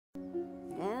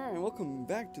welcome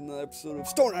back to another episode of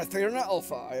Stonehearth Internet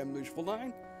Alpha. I am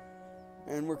Lucifer9,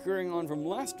 and we're carrying on from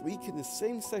last week in the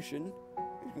same session.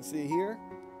 You can see here.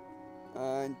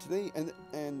 And today,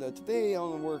 today I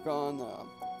want to work on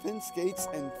fence gates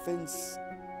and fences.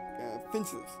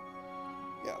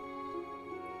 Yeah.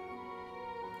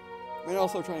 And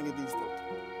also trying to get these built.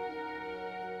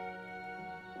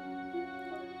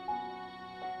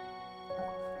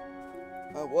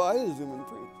 Well, I did zoom in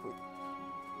pretty quick.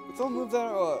 Did someone move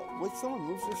that? Wait, someone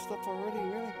moved this stuff already?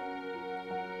 Really?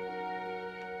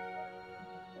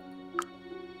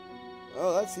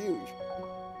 Oh, that's huge.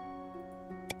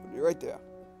 Put it right there.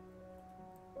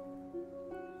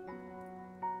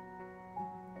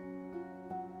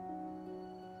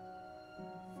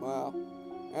 Wow.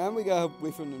 And we gotta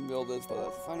wait for them to build this, but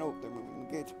let's find out if they're moving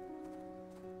the gate.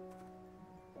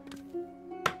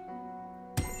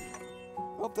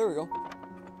 Oh, there we go.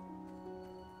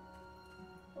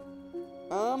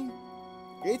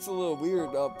 Gate's a little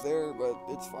weird up there, but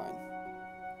it's fine.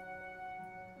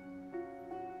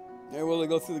 Yeah, will they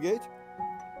go through the gate?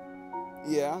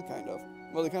 Yeah, kind of.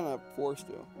 Well, they're kind of forced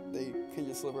to. They can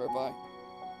just slip right by.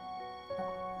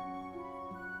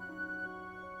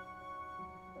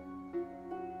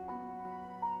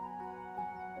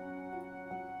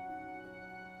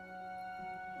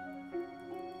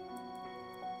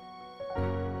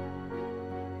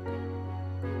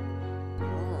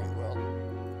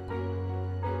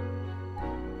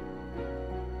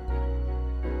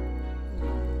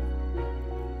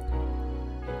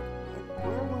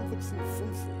 Some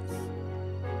fences.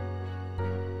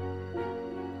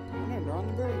 And they're on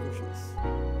the berry bushes.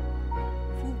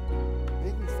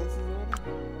 Making fences already?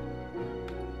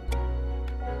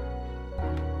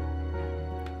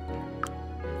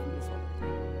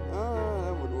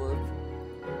 That would work.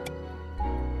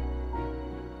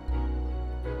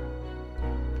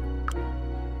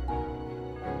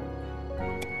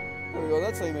 There we go,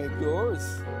 that's how you make doors.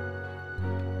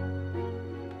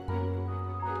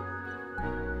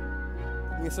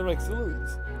 I guess they're like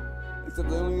saloons, except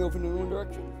they only open in one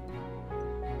direction.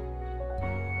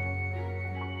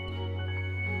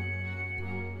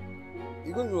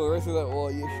 You're going to go right through that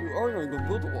wall, yes you are going to go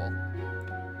build a wall.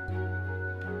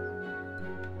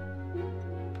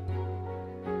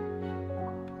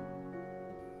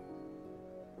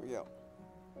 There we go.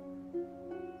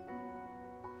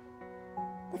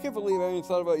 I can't believe I haven't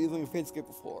thought about using a fence gate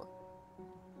before.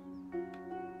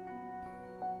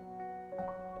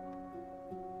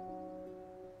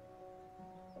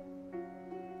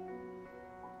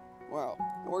 Wow,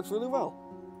 it works really well.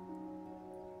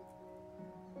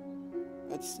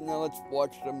 Now let's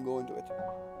watch them go into it.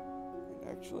 And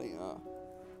actually, I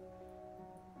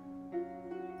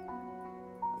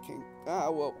can't.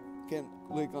 Can't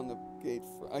click on the gate.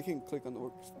 I can click on the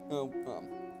work.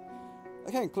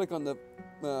 I can't click on the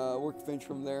workbench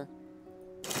from there.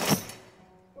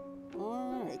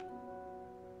 All right.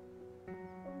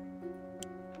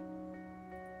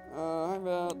 How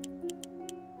about?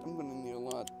 I'm gonna need a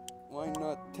lot. Why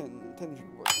not 10? 10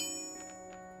 should work.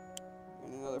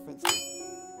 And another fence.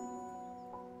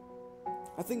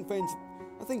 I think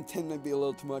 10 might be a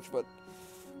little too much, but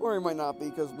or it might not be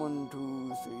because 1,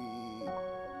 2, 3,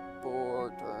 4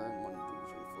 turn 1, 2,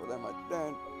 3, 4.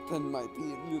 That 10 might be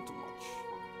a little too much.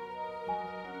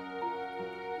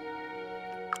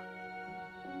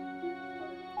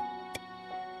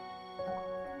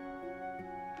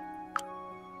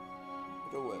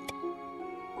 But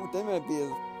oh, that might be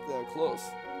close.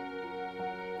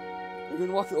 You're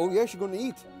gonna walk through. Oh yes, you're gonna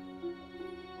eat.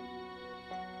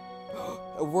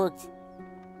 It worked.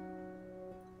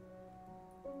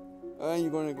 And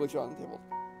you're gonna glitch on the table.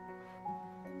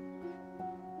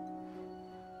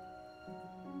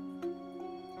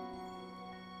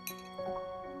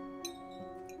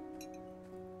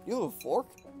 You have a fork?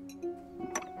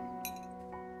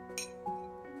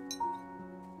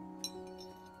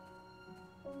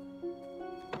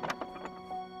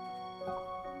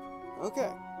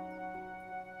 Okay.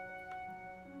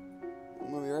 I'm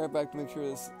gonna be right back to make sure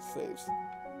this saves.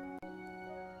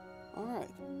 Alright.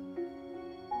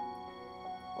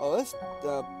 Well, this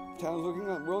town's looking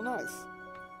real nice.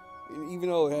 Even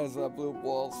though it has blue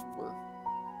walls for,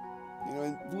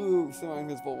 and blue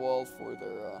semi-invisible walls for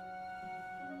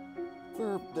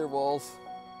their walls.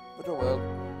 But oh well.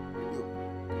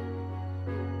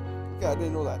 Okay, I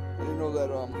didn't know that.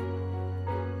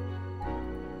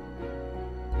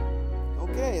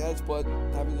 Okay, that's what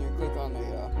happens when you click on a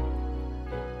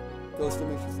ghost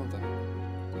image or something.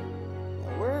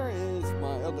 Now, where is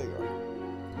my... Oh, there you are.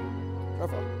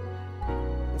 Trevor.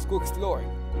 Let's go exploring.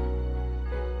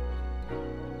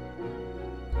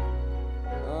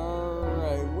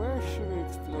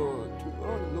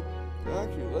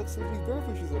 let's see if these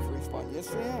bearfishes have respawned. Yes,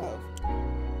 they have.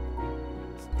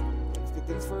 Let's get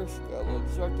things first. Got a little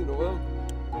distracted. Oh well.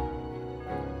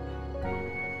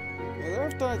 Yeah, their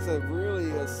attacks have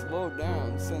really slowed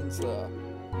down since the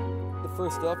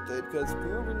first update. Because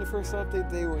remember in the first update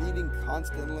they were eating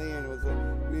constantly and it was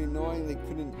really annoying. They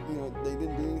couldn't, they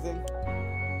didn't do anything.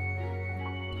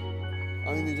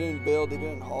 I mean, they didn't build, they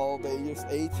didn't haul, they just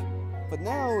ate. But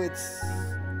now it's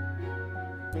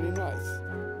pretty nice.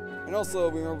 And also,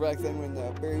 remember back then when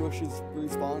the berry bushes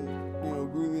respawned,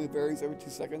 grew the berries every 2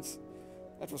 seconds?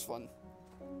 That was fun.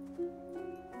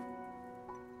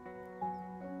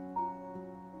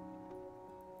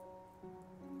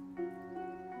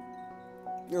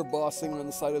 You're bossing on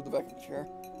the side of the back of the chair.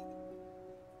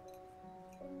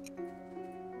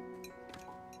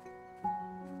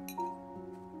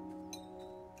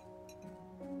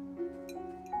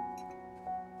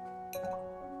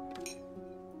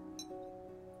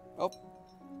 Oh.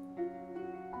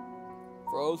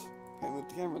 Froze. Can't move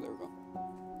the camera. There we go.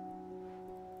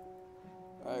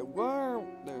 Alright, where?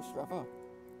 There's Treffa.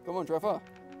 Come on, Treffa.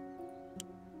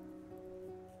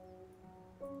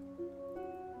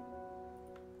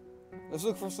 Let's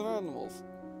look for some animals.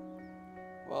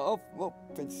 Well,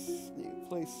 fence need to be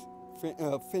placed.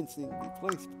 Fence need to be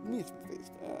placed. Needs to be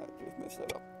placed. Just messed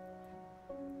that up.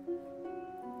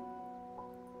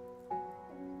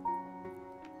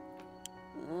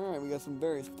 Alright, we got some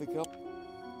berries to pick up.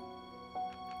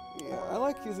 Yeah, I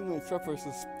like using my Treffa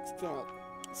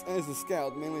as a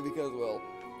scout, mainly because, well,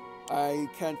 I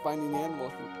can't find any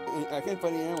animals. I can't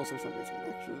find any animals for some reason.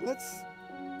 Actually, let's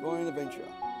go on an adventure.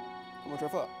 Come on,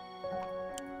 Treffa.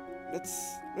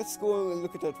 Let's go and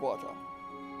look at that water.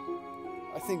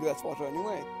 I think that's water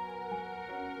anyway.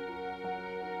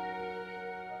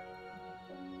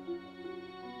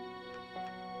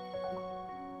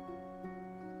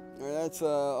 Alright, that's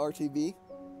RTB.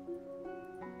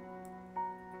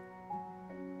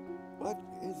 What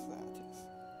is that?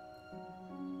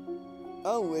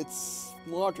 Oh, it's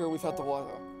water without the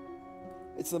water.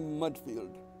 It's a mud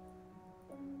field.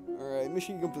 Alright,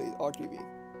 mission complete, RTB.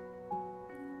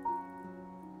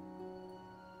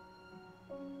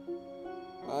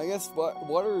 I guess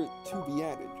water to be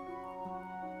added.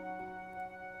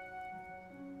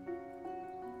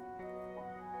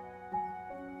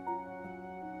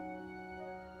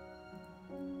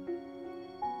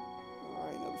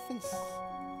 Alright, now the fence.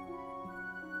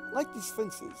 I like these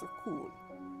fences, they're cool.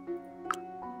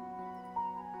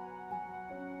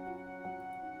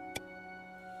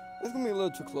 It's gonna be a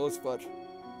little too close, but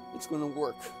it's gonna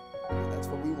work. And that's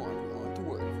what we want. We want it to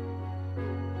work.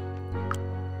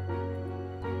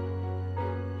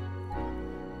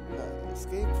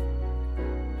 Escape.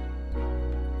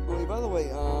 Oh, by the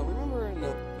way, remember in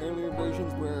the earlier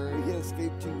versions where you hit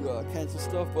escape to cancel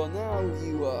stuff? Well, now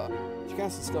to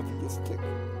cancel stuff, you just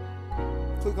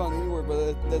click on anywhere,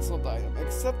 but that's not the item.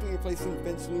 Except when you're placing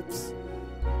fence loops,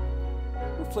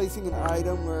 replacing an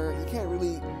item where you can't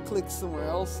really click somewhere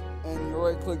else, and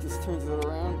your right click just turns it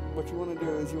around. What you want to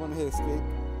do is you want to hit escape,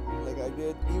 like I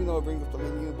did, even though it brings up the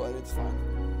menu, but it's fine.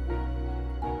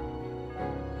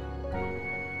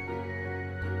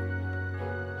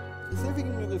 See if we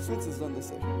can get the fences done this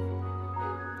session.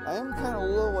 I am kind of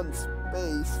low on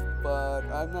space, but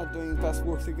I'm not doing fast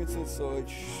forward sequences, so it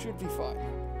should be fine.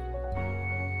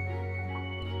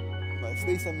 By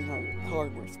space, I mean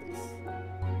hardware space.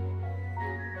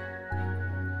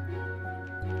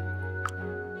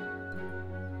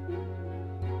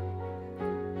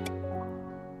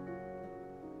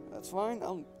 That's fine.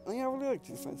 I really like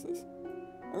these fences.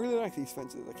 I really like these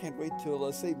fences. I can't wait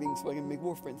till saving so I can make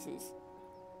more fences.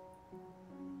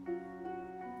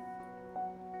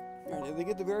 Did they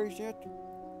get the berries yet?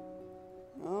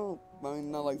 Oh, I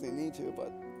mean, not like they need to,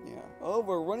 but yeah. Oh,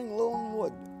 we're running low on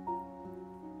wood.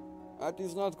 That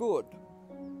is not good.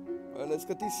 Well, let's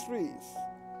get these trees.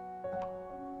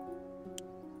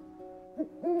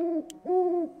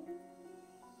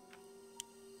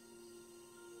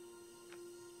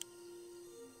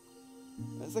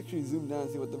 Let's actually zoom down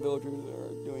and see what the villagers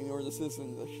are doing, or the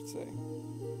citizens, I should say.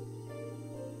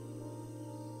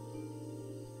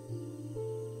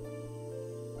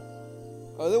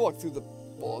 Oh, they walked through the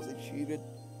walls, they cheated.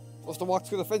 Supposed to walk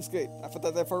through the fence gate. I put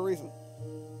that there for a reason.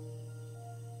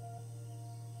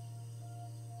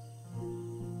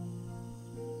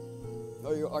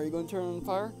 Are you going to turn on the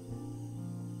fire?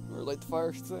 Or light the fire,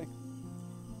 I should say.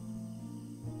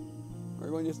 Or are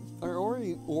you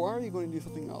going to do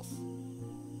something else?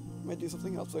 You might do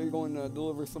something else. Are you going to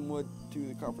deliver some wood to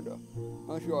the carpenter?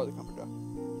 Unless you are the carpenter.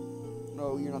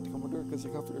 No, you're not the carpenter, because the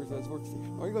carpenter says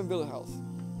workstation. Or are you going to build a house?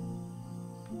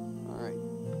 Alright.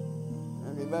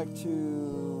 Okay, back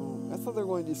to... I thought they were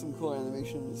going to do some cool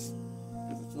animations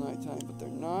because it's nighttime, but they're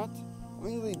not. I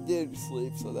mean, they did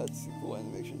sleep, so that's a cool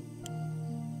animation.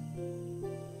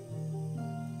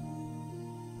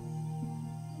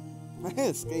 I hit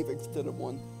escape instead of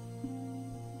one.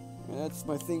 And that's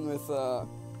my thing with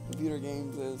computer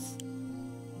games is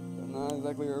they're not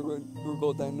exactly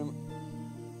ergodynamic.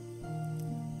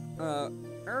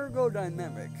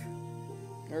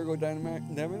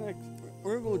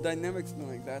 Ergodynamic, something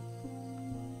like that.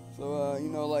 So, you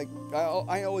know, like,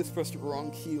 I always press the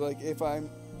wrong key. Like, if I'm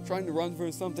trying to run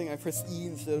for something, I press E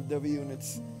instead of W, and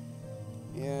it's,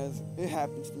 yeah, it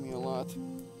happens to me a lot.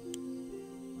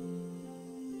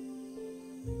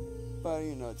 But,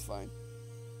 you know, it's fine.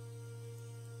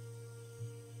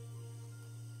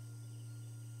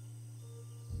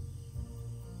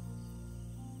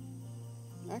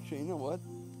 Actually, you know what?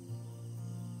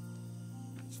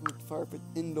 Let's move the fire pit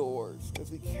indoors,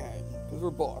 because we can, because we're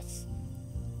boss.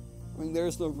 I mean,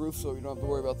 there's no roof, so you don't have to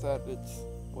worry about that. It's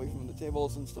away from the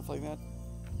tables and stuff like that.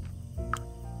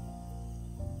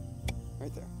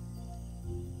 Right there.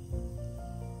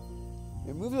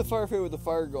 And move the fire pit with the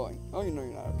fire going. Oh, you know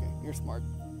you're not. Okay, you're smart.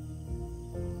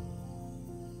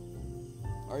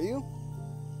 Are you?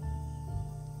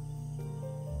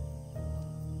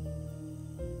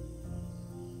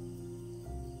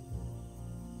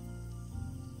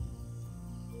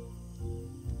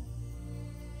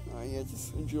 Yeah,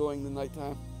 just enjoying the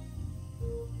nighttime.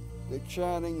 They're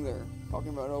chatting, they're talking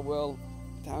about how well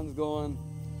the town's going.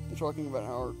 They're talking about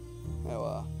how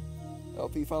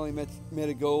LP finally met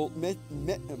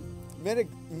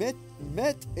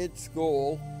its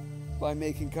goal by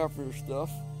making comforter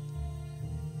stuff.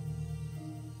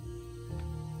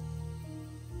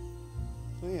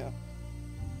 So yeah,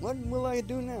 what will I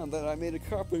do now that I made a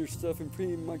carpenter stuff and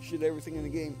pretty much did everything in the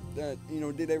game that, you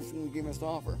know, did everything the game has to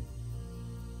offer?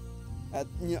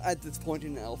 At this point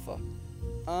in alpha.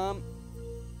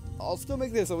 I'll still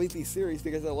make this a weekly series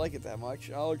because I like it that much.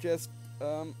 I'll just,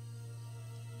 I'll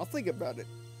think about it.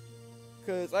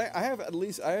 Because I have at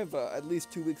least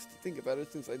 2 weeks to think about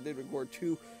it since I did record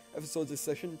 2 episodes this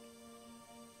session.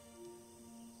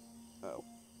 Oh.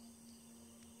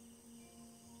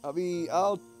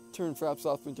 I'll turn Fraps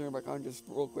off and turn it back on just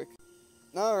real quick.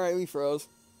 Alright, we froze.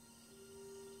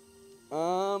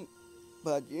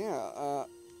 But yeah,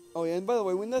 oh yeah, and by the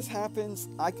way, when this happens,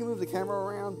 I can move the camera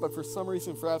around, but for some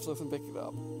reason Fraps doesn't pick it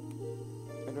up.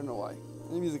 I don't know why. And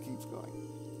the music keeps going.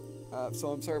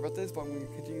 So I'm sorry about this, but I'm going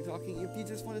to continue talking. If you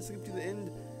just want to skip to the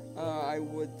end, I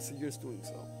would suggest doing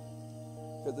so.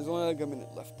 Because there's only like a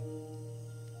minute left.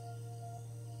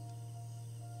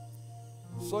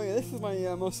 So yeah, this is my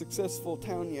most successful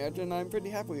town yet, and I'm pretty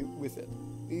happy with it.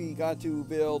 We got to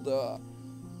build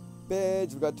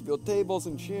beds, we got to build tables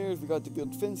and chairs, we got to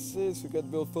build fences, we got to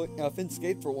build fence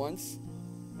gate for once,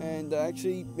 and I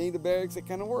actually made the barracks that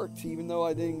kind of worked, even though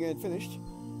I didn't get it finished,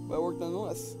 but it worked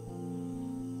nonetheless.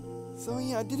 So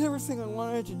yeah, I did everything I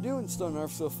wanted to do in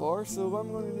Stonehearth so far, so what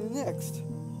I'm going to do next?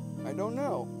 I don't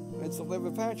know. It's to leave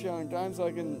a patch out in time so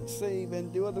I can save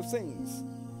and do other things.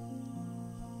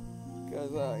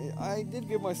 Because I did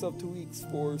give myself 2 weeks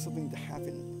for something to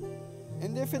happen.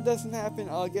 And if it doesn't happen,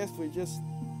 I guess we just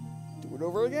do it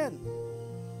over again.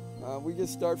 We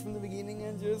just start from the beginning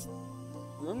and just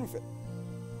run with it.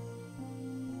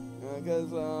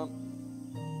 Because,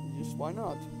 just why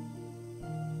not?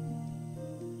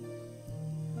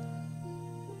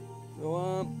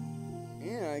 So,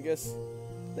 yeah, I guess,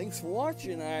 thanks for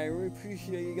watching. I really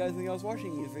appreciate you guys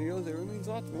watching these videos. It really means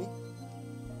a lot to me. It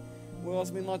would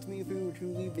also mean a lot to me if you were to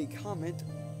leave a comment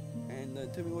and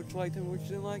tell me what you like, tell me what you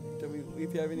didn't like, tell me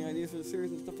if you have any ideas for the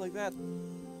series and stuff like that.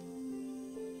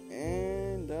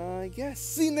 And I guess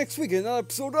see you next week in another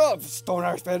episode of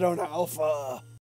Stonehearth Alpha.